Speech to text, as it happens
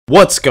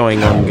What's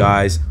going on,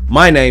 guys?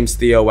 My name's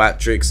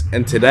Theoatrix,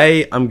 and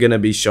today I'm going to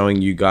be showing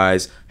you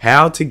guys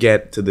how to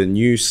get to the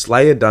new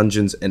Slayer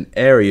dungeons and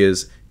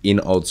areas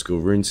in old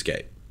school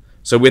RuneScape.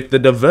 So with the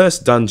Diverse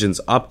Dungeons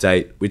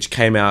update, which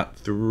came out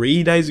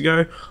 3 days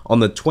ago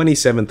on the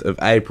 27th of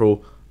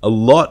April, a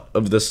lot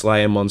of the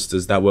Slayer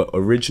monsters that were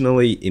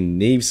originally in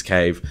Neve's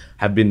Cave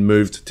have been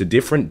moved to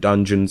different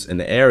dungeons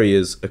and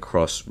areas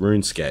across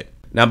RuneScape.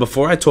 Now,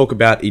 before I talk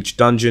about each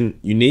dungeon,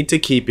 you need to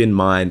keep in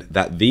mind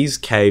that these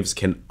caves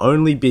can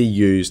only be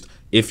used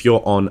if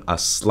you're on a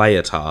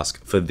Slayer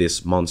task for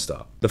this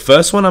monster. The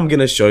first one I'm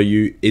going to show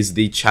you is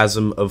the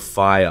Chasm of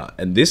Fire,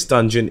 and this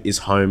dungeon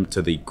is home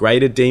to the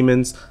Greater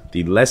Demons,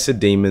 the Lesser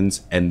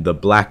Demons, and the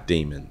Black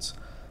Demons.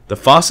 The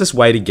fastest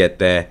way to get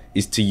there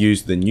is to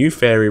use the new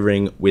fairy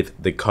ring with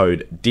the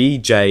code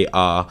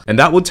DJR, and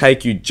that will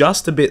take you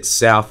just a bit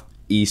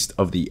southeast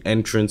of the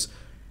entrance,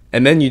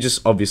 and then you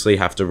just obviously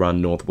have to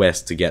run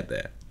northwest to get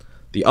there.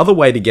 The other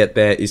way to get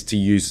there is to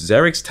use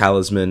Xeric's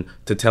Talisman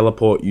to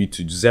teleport you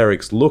to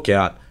Xeric's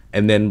Lookout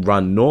and then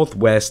run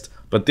northwest,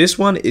 but this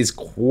one is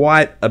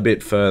quite a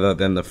bit further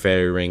than the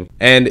fairy ring.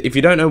 And if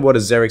you don't know what a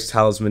Xeric's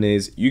Talisman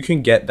is, you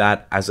can get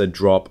that as a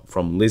drop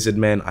from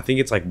Lizardmen. I think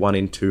it's like 1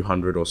 in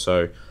 200 or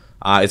so.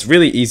 It's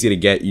really easy to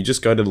get. You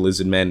just go to the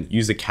Lizardmen,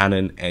 use a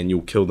cannon, and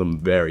you'll kill them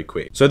very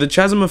quick. So the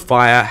Chasm of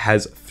Fire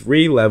has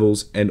 3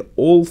 levels, and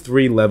all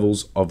 3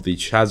 levels of the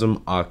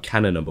Chasm are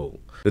cannonable.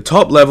 The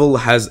top level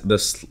has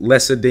the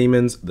Lesser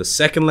Demons, the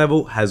second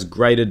level has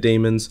Greater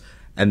Demons,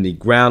 and the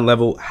ground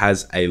level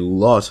has a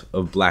lot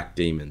of Black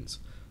Demons.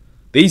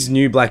 These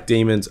new Black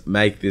Demons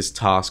make this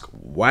task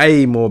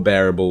way more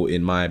bearable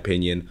in my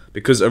opinion,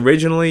 because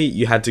originally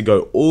you had to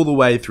go all the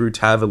way through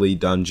Tavali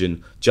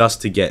dungeon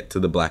just to get to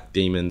the Black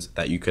Demons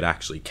that you could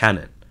actually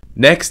cannon.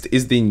 Next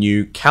is the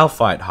new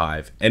Calphite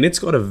Hive, and it's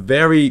got a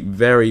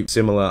very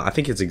similar, I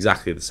think it's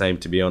exactly the same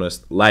to be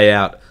honest,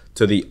 layout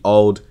to the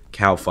old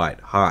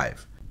Calphite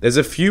Hive. There's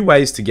a few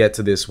ways to get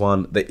to this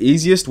one. The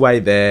easiest way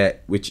there,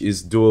 which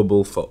is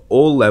doable for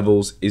all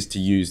levels, is to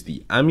use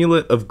the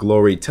Amulet of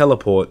Glory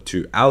teleport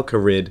to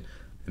Al-Kharid,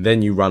 and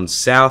then you run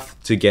south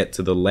to get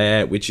to the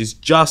lair, which is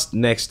just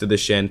next to the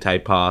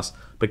Shantae Pass.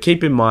 But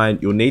keep in mind,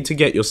 you'll need to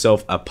get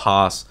yourself a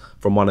pass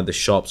from one of the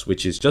shops,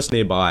 which is just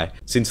nearby,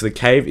 since the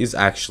cave is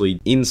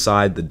actually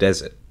inside the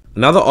desert.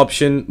 Another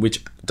option,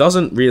 which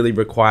doesn't really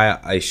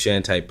require a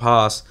Shantae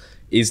Pass,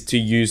 is to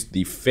use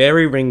the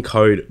fairy ring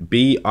code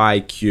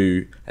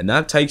BIQ, and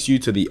that takes you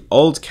to the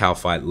old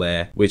Calphite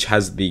lair, which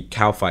has the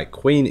Calphite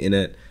Queen in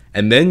it,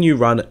 and then you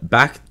run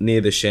back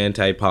near the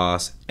Shantae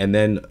Pass and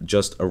then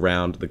just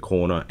around the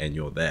corner and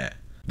you're there.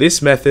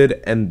 This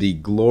method and the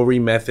Glory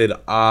method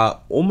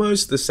are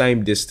almost the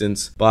same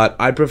distance, but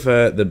I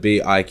prefer the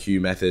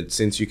BIQ method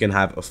since you can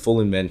have a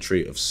full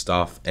inventory of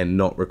stuff and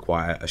not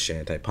require a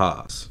Shantae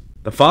Pass.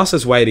 The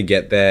fastest way to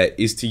get there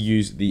is to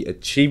use the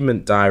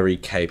Achievement Diary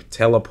Cape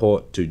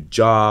teleport to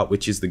Jar,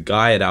 which is the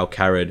guy at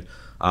Al-Kharid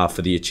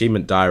for the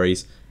Achievement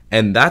Diaries,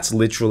 and that's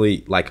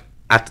literally like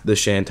at the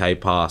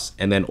Shantae Pass,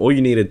 and then all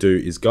you need to do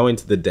is go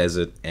into the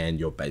desert and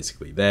you're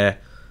basically there.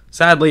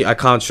 Sadly, I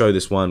can't show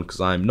this one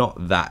because I'm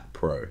not that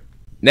pro.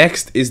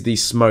 Next is the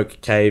Smoke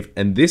Cave,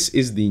 and this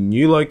is the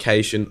new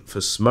location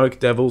for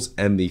Smoke Devils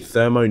and the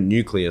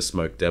Thermonuclear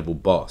Smoke Devil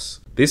boss.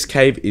 This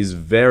cave is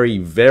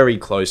very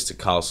close to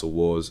Castle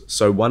Wars,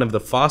 so one of the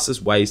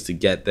fastest ways to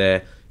get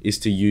there is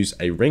to use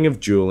a Ring of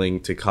Dueling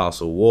to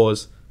Castle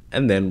Wars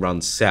and then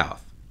run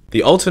south.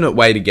 The alternate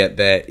way to get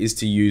there is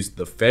to use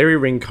the fairy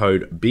ring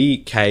code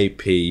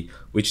BKP,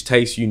 which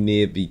takes you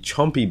near the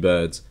Chompy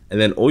Birds, and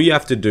then all you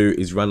have to do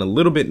is run a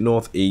little bit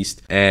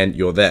northeast and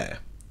you're there.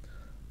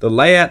 The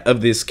layout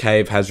of this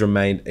cave has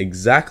remained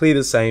exactly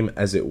the same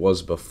as it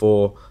was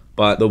before,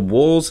 but the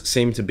walls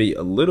seem to be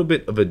a little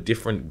bit of a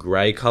different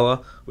grey colour,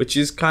 which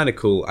is kind of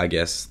cool, I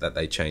guess, that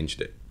they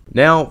changed it.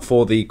 Now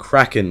for the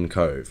Kraken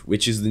Cove,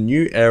 which is the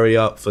new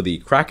area for the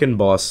Kraken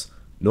boss,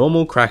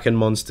 normal Kraken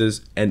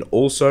monsters, and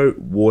also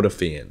Water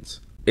Fiends.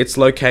 It's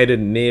located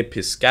near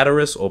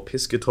Piscataris or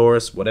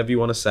Piscatoris, whatever you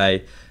want to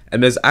say,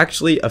 and there's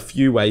actually a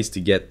few ways to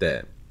get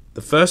there.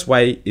 The first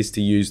way is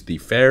to use the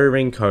fairy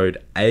ring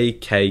code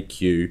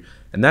AKQ,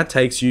 and that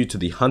takes you to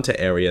the Hunter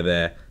area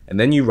there, and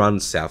then you run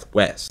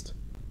southwest.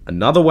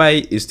 Another way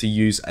is to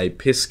use a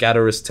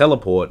Piscataris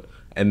teleport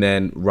and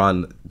then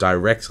run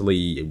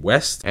directly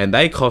west, and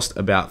they cost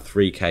about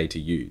 3k to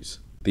use.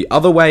 The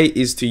other way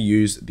is to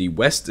use the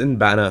Western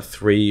Banner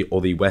 3 or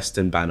the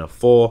Western Banner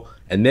 4,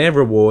 and their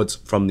rewards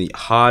from the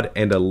Hard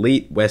and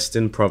Elite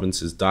Western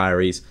Provinces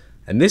Diaries,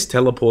 and this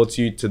teleports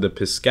you to the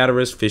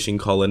Piscataris fishing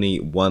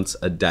colony once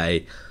a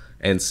day,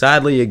 and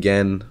sadly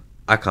again,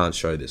 I can't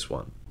show this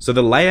one. So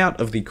the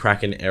layout of the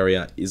Kraken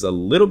area is a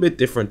little bit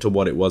different to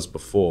what it was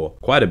before,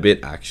 quite a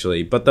bit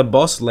actually, but the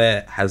boss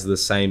lair has the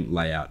same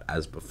layout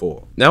as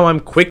before. Now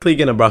I'm quickly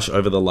going to brush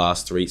over the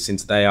last 3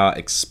 since they are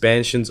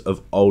expansions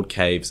of old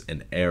caves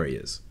and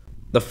areas.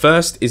 The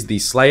first is the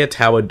Slayer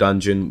Tower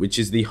dungeon, which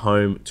is the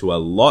home to a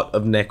lot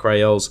of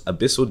Necraels,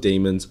 Abyssal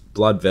Demons,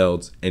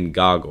 Bloodvelds, and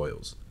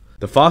Gargoyles.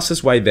 The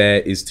fastest way there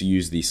is to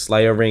use the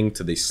Slayer Ring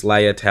to the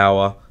Slayer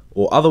Tower,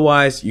 or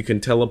otherwise you can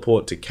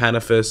teleport to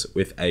Canifus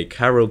with a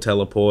Carol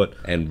teleport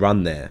and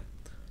run there.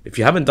 If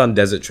you haven't done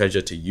Desert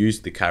Treasure to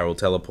use the Carol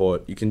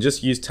teleport, you can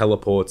just use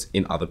teleports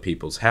in other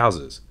people's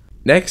houses.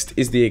 Next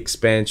is the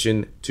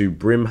expansion to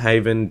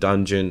Brimhaven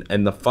Dungeon,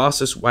 and the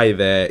fastest way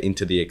there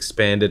into the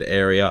expanded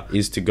area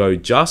is to go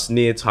just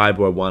near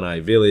Tybor One-Eye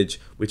Village,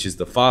 which is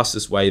the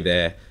fastest way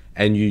there,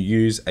 and you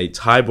use a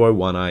Tybor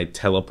One-Eye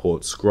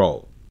teleport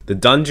scroll. The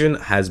dungeon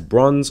has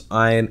bronze,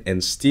 iron,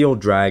 and steel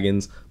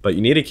dragons, but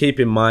you need to keep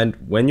in mind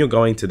when you're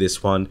going to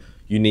this one,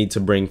 you need to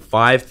bring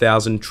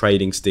 5,000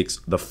 trading sticks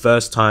the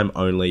first time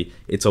only.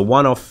 It's a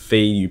one-off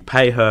fee, you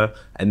pay her,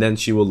 and then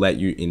she will let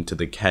you into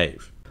the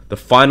cave. The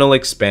final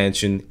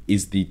expansion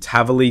is the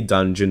Taverley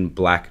Dungeon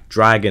Black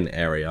Dragon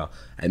area,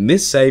 and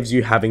this saves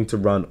you having to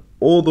run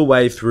all the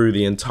way through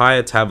the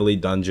entire Taverley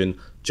Dungeon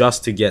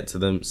just to get to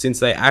them, since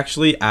they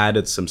actually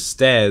added some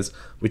stairs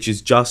which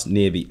is just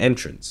near the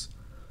entrance.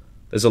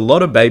 There's a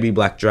lot of baby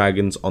black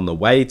dragons on the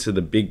way to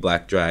the big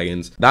black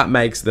dragons. That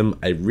makes them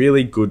a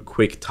really good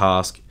quick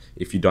task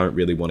if you don't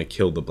really want to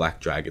kill the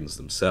black dragons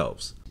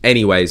themselves.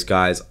 Anyways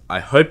guys, I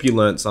hope you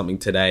learned something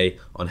today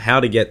on how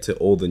to get to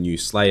all the new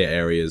Slayer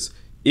areas.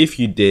 If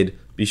you did,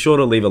 be sure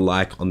to leave a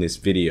like on this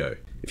video.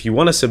 If you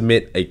want to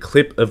submit a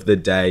clip of the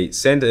day,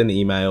 send an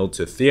email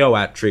to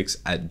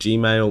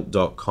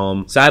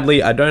theoatrix@gmail.com.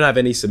 Sadly, I don't have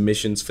any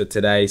submissions for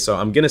today, so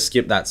I'm going to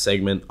skip that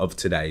segment of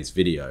today's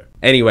video.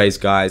 Anyways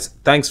guys,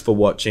 thanks for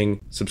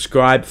watching.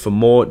 Subscribe for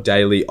more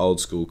daily old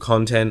school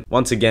content.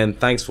 Once again,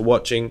 thanks for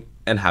watching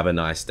and have a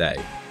nice day.